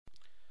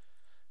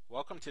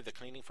Welcome to the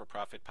Cleaning for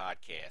Profit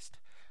podcast,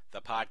 the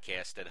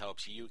podcast that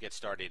helps you get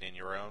started in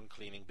your own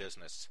cleaning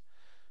business.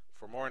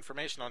 For more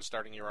information on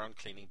starting your own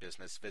cleaning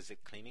business, visit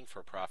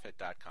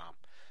cleaningforprofit.com.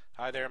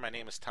 Hi there, my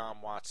name is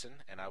Tom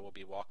Watson, and I will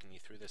be walking you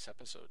through this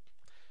episode.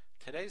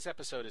 Today's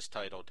episode is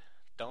titled,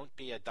 Don't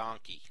Be a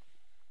Donkey.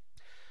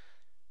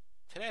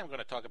 Today I'm going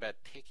to talk about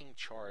taking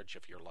charge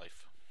of your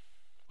life,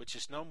 which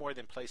is no more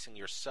than placing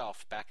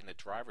yourself back in the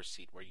driver's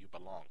seat where you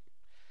belong.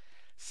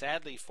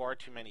 Sadly, far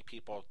too many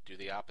people do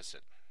the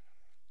opposite.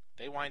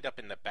 They wind up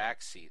in the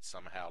back seat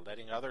somehow,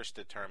 letting others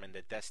determine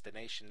the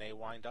destination they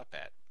wind up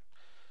at.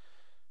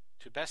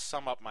 To best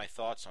sum up my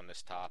thoughts on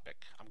this topic,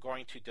 I'm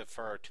going to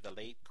defer to the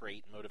late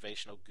great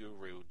motivational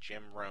guru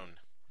Jim Rohn.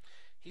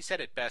 He said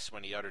it best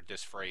when he uttered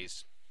this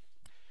phrase,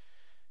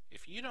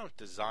 "If you don't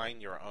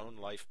design your own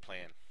life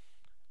plan,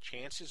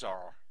 chances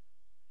are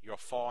you'll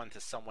fall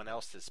into someone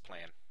else's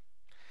plan.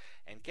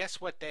 And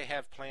guess what they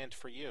have planned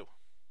for you?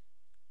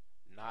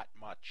 Not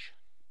much."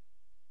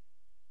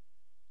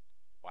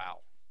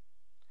 Wow.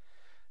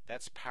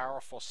 That's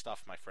powerful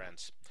stuff, my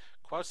friends.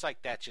 Quotes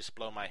like that just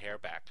blow my hair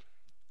back.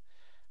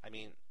 I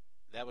mean,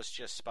 that was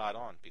just spot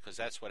on, because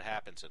that's what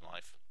happens in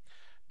life.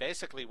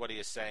 Basically what he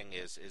is saying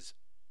is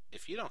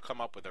if you don't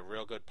come up with a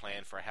real good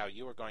plan for how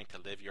you are going to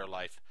live your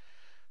life,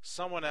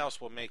 someone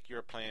else will make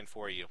your plan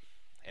for you.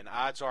 And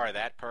odds are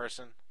that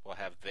person will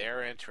have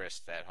their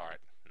interests at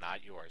heart,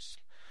 not yours.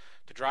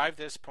 To drive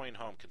this point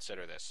home,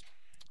 consider this.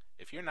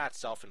 If you're not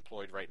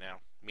self-employed right now,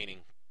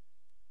 meaning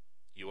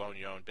you own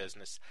your own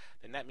business,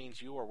 then that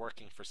means you are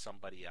working for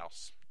somebody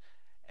else.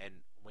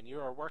 And when you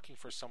are working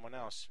for someone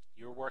else,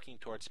 you're working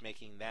towards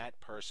making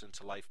that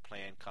person's life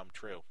plan come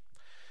true.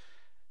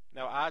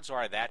 Now, odds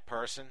are that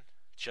person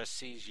just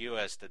sees you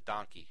as the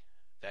donkey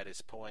that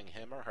is pulling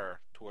him or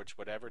her towards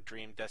whatever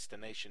dream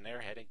destination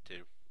they're heading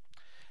to.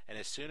 And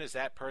as soon as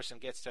that person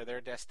gets to their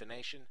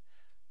destination,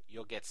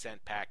 you'll get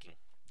sent packing.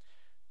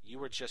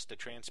 You are just the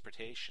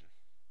transportation,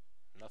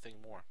 nothing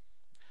more.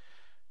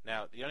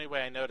 Now, the only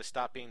way I know to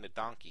stop being the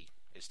donkey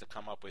is to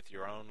come up with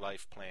your own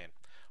life plan,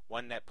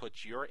 one that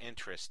puts your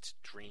interests,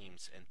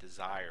 dreams, and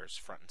desires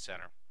front and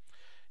center.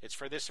 It's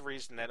for this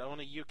reason that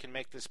only you can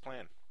make this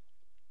plan.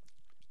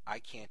 I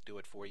can't do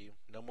it for you,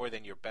 no more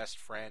than your best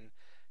friend,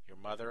 your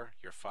mother,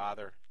 your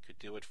father could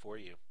do it for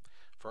you,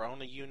 for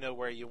only you know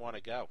where you want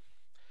to go.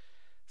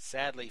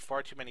 Sadly,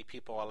 far too many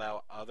people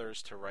allow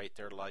others to write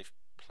their life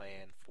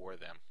plan for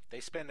them. They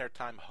spend their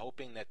time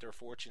hoping that their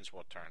fortunes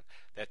will turn,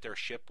 that their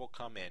ship will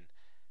come in,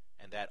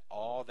 and that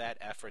all that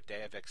effort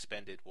they have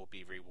expended will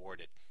be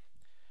rewarded.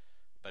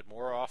 But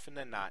more often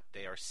than not,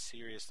 they are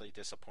seriously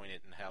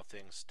disappointed in how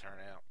things turn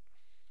out.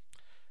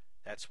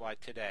 That's why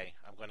today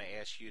I'm going to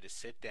ask you to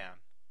sit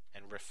down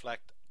and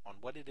reflect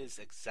on what it is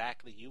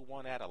exactly you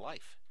want out of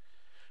life.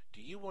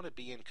 Do you want to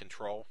be in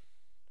control,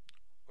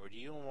 or do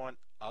you want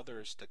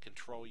others to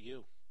control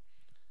you?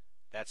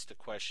 That's the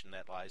question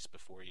that lies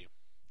before you.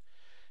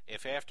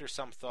 If after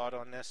some thought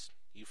on this,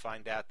 you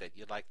find out that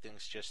you like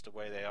things just the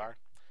way they are,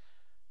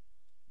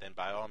 then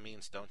by all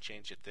means don't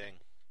change a thing.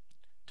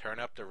 Turn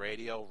up the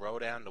radio, roll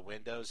down the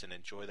windows, and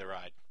enjoy the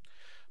ride.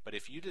 But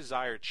if you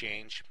desire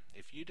change,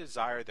 if you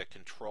desire the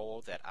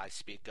control that I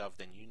speak of,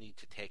 then you need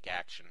to take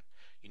action.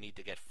 You need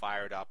to get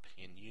fired up,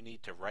 and you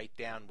need to write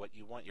down what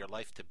you want your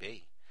life to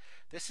be.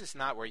 This is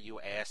not where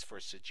you ask for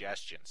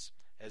suggestions,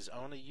 as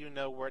only you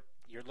know what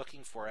you're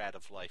looking for out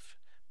of life.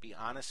 Be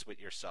honest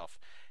with yourself,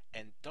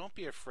 and don't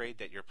be afraid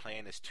that your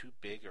plan is too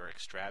big or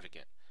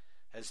extravagant,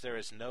 as there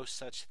is no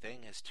such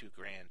thing as too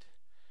grand.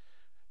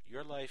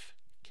 Your life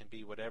can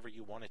be whatever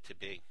you want it to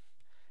be,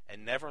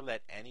 and never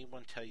let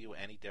anyone tell you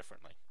any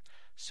differently.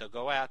 So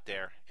go out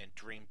there and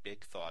dream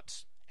big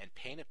thoughts, and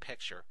paint a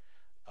picture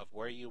of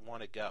where you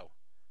want to go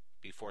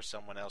before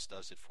someone else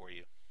does it for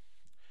you.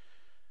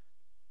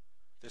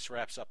 This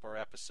wraps up our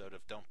episode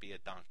of Don't Be a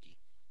Donkey.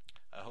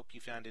 I hope you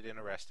found it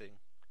interesting,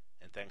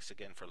 and thanks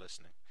again for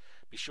listening.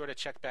 Be sure to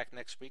check back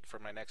next week for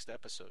my next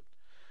episode.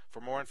 For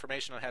more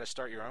information on how to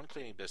start your own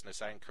cleaning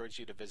business, I encourage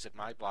you to visit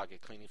my blog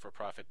at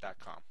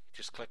cleaningforprofit.com.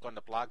 Just click on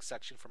the blog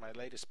section for my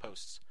latest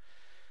posts.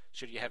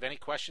 Should you have any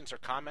questions or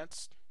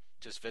comments,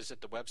 just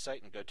visit the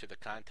website and go to the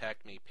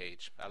Contact Me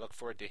page. I look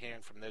forward to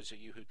hearing from those of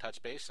you who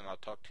touch base, and I'll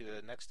talk to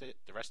you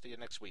the rest of you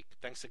next week.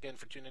 Thanks again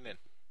for tuning in.